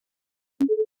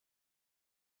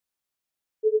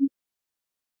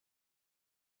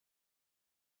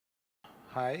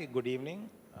Hi, good evening.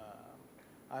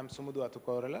 I'm Sumudu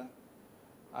Athukorala.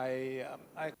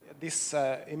 This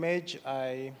image,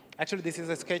 actually this is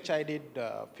a sketch I did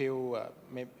a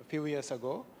few years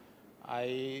ago.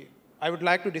 I would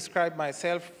like to describe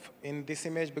myself in this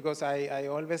image because I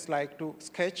always like to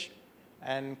sketch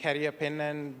and carry a pen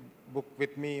and book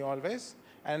with me always.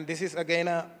 And this is again,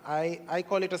 I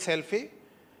call it a selfie.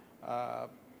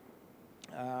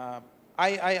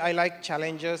 I like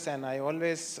challenges, and I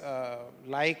always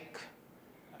like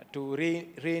to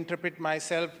reinterpret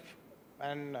myself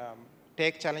and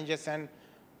take challenges and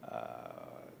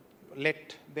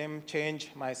let them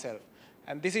change myself.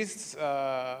 And this is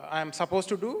I'm supposed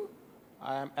to do.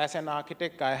 As an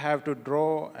architect, I have to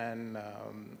draw and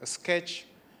sketch.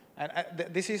 And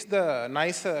this is the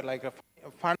nicer, like a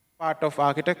fun part of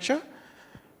architecture.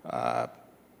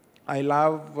 I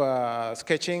love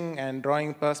sketching and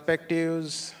drawing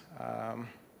perspectives.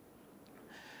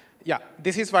 Yeah,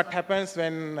 this is what happens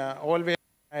when always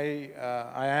I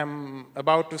am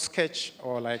about to sketch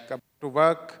or like about to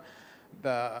work.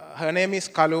 Her name is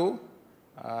Kalu.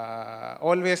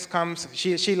 Always comes,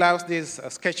 she loves these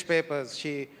sketch papers.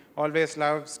 She always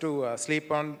loves to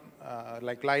sleep on,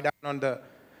 like lie down on the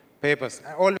papers.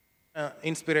 Always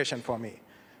inspiration for me.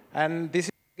 And this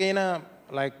is again a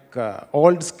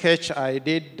old sketch I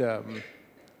did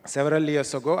several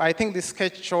years ago. I think this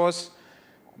sketch shows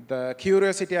the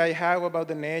curiosity I have about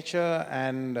the nature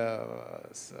and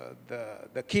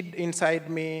the kid inside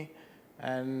me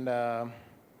and the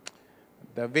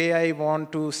way I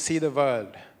want to see the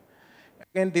world.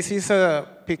 Again, this is a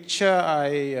picture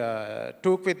I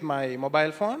took with my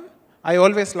mobile phone. I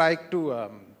always like to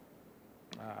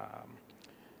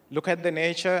look at the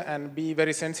nature and be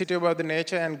very sensitive about the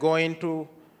nature and go into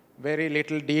very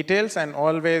little details and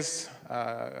always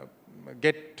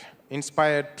get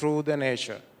inspired through the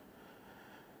nature.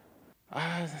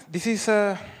 This is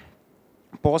a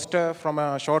poster from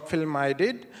a short film I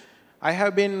did. I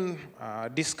have been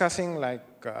discussing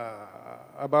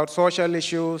about social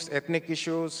issues, ethnic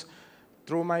issues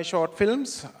through my short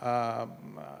films.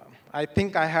 I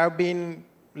think I have been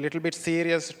a little bit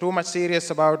serious, too much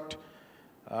serious about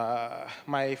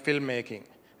my filmmaking.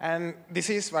 And this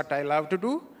is what I love to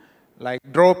do, like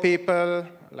draw people,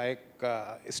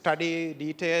 study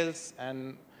details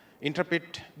and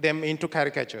interpret them into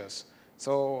caricatures.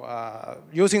 So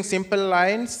using simple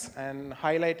lines and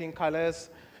highlighting colors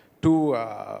to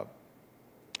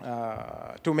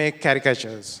make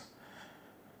caricatures.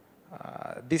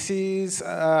 This is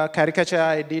a caricature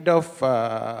I did of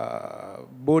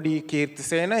Bodhi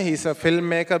Kirtisena. He's a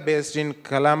filmmaker based in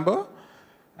Colombo.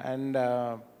 And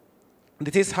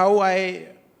this is how I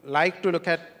like to look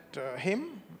at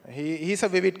him. He's a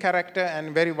vivid character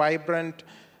and very vibrant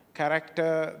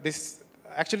character. This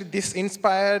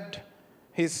inspired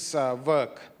his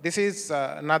work. This is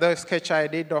another sketch I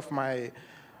did of my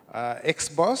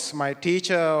ex-boss, my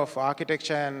teacher of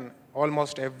architecture and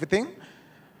almost everything,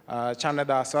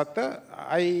 Chanada Aswatha.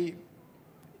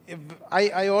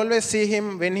 I always see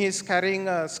him when he's carrying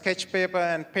a sketch paper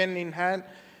and pen in hand.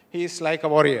 He's like a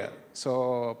warrior.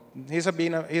 So he's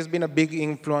been a big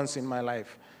influence in my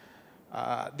life.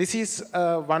 This is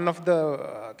one of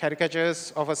the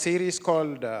caricatures of a series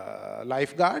called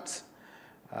Lifeguards.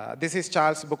 This is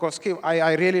Charles Bukowski.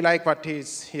 I really like what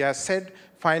he has said,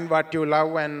 find what you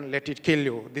love and let it kill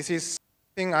you. This is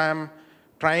something I am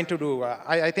trying to do.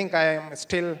 I think I am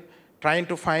still trying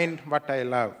to find what I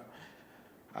love.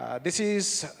 This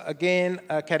is, again,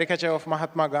 a caricature of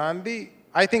Mahatma Gandhi.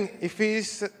 I think if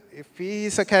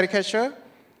he's a caricature,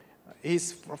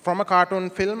 he's from a cartoon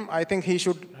film, I think he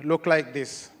should look like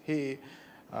this. Be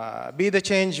the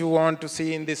change you want to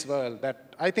see in this world.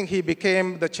 I think he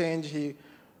became the change he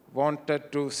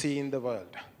wanted to see in the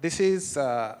world. This is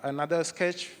another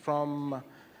sketch from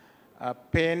a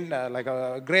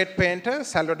great painter,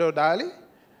 Salvador Dali.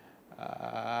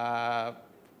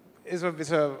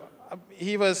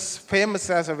 He was famous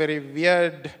as a very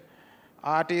weird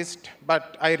artist,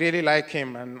 but I really like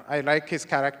him, and I like his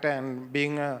character, and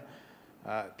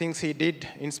things he did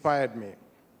inspired me.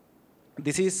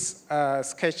 This is a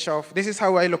sketch of, this is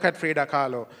how I look at Frida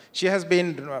Kahlo. She has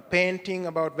been painting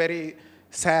about very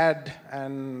sad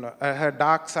and her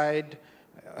dark side.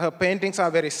 Her paintings are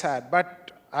very sad,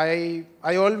 but I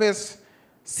always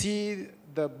see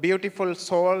the beautiful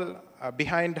soul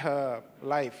behind her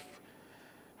life.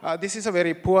 This is a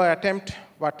very poor attempt,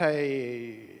 what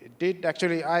I did.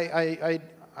 Actually, I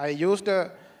used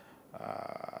a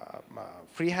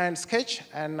freehand sketch,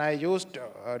 and I used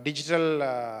digital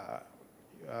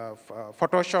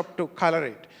Photoshop to color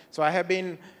it. So I have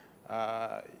been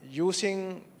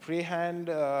using freehand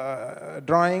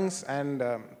drawings and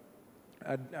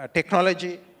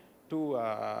technology to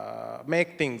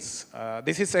make things.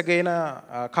 This is again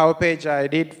a cover page I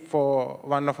did for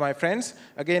one of my friends.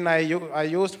 Again, I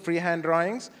used freehand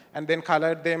drawings and then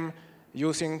colored them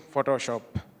using Photoshop.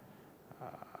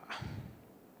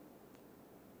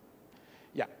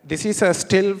 Yeah, this is a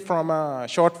still from a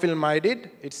short film I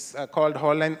did. It's called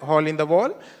Hole in the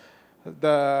Wall.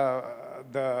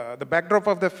 The backdrop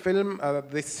of the film,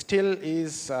 this still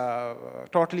is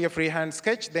totally a freehand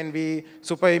sketch. Then we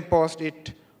superimposed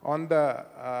it on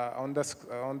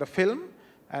the film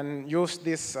and used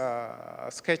this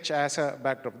sketch as a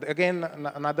backdrop. Again,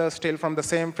 another still from the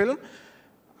same film.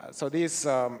 So these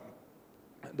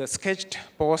the sketched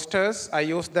posters, I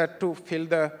used that to fill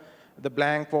the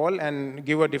blank wall and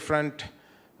give a different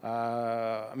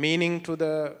meaning to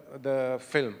the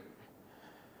film.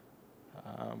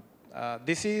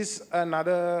 This is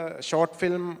another short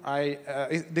film.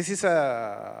 This is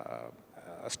a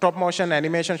stop-motion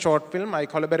animation short film. I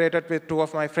collaborated with two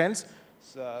of my friends,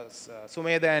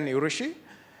 Sumedha and Urushi.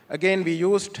 Again, we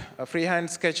used freehand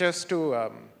sketches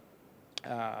to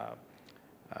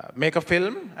make a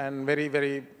film, and very,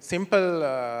 very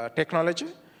simple technology.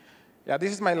 Yeah,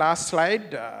 this is my last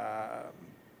slide.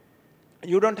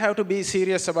 You don't have to be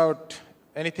serious about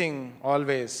anything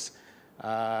always.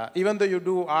 Even though you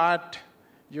do art,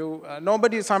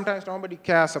 sometimes nobody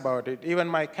cares about it. Even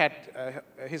my cat,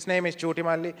 his name is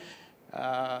Chutimalli.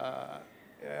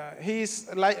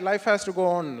 Life has to go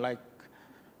on.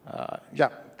 Yeah,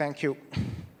 thank you.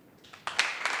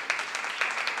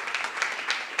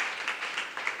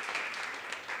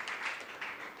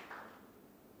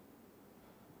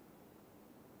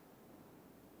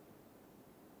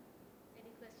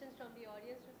 Any questions from the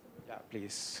audience? Yeah,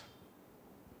 please.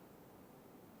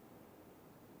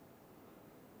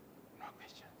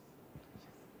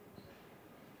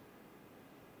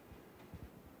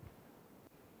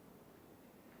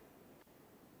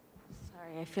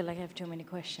 I feel like I have too many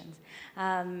questions.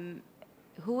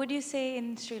 Who would you say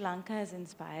in Sri Lanka has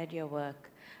inspired your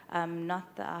work?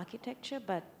 Not the architecture,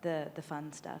 but the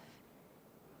fun stuff.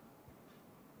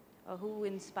 Or who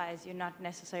inspires you, not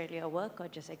necessarily your work, or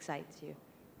just excites you?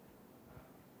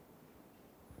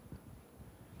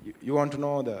 You want to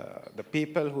know the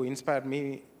people who inspired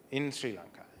me in Sri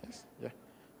Lanka? Yes? Yeah.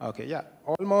 Okay, yeah.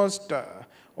 Almost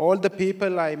all the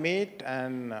people I meet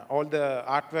and all the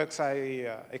artworks I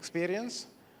experience,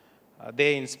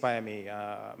 they inspire me.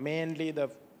 Mainly there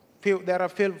are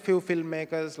few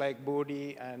filmmakers like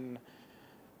Bodhi and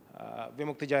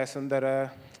Vimukti Jayasundara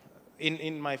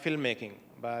in my filmmaking,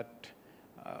 but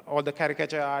all the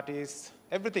caricature artists,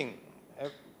 everything,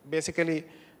 basically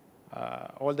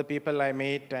all the people I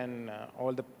meet and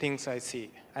all the things I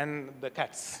see, and the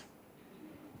cats.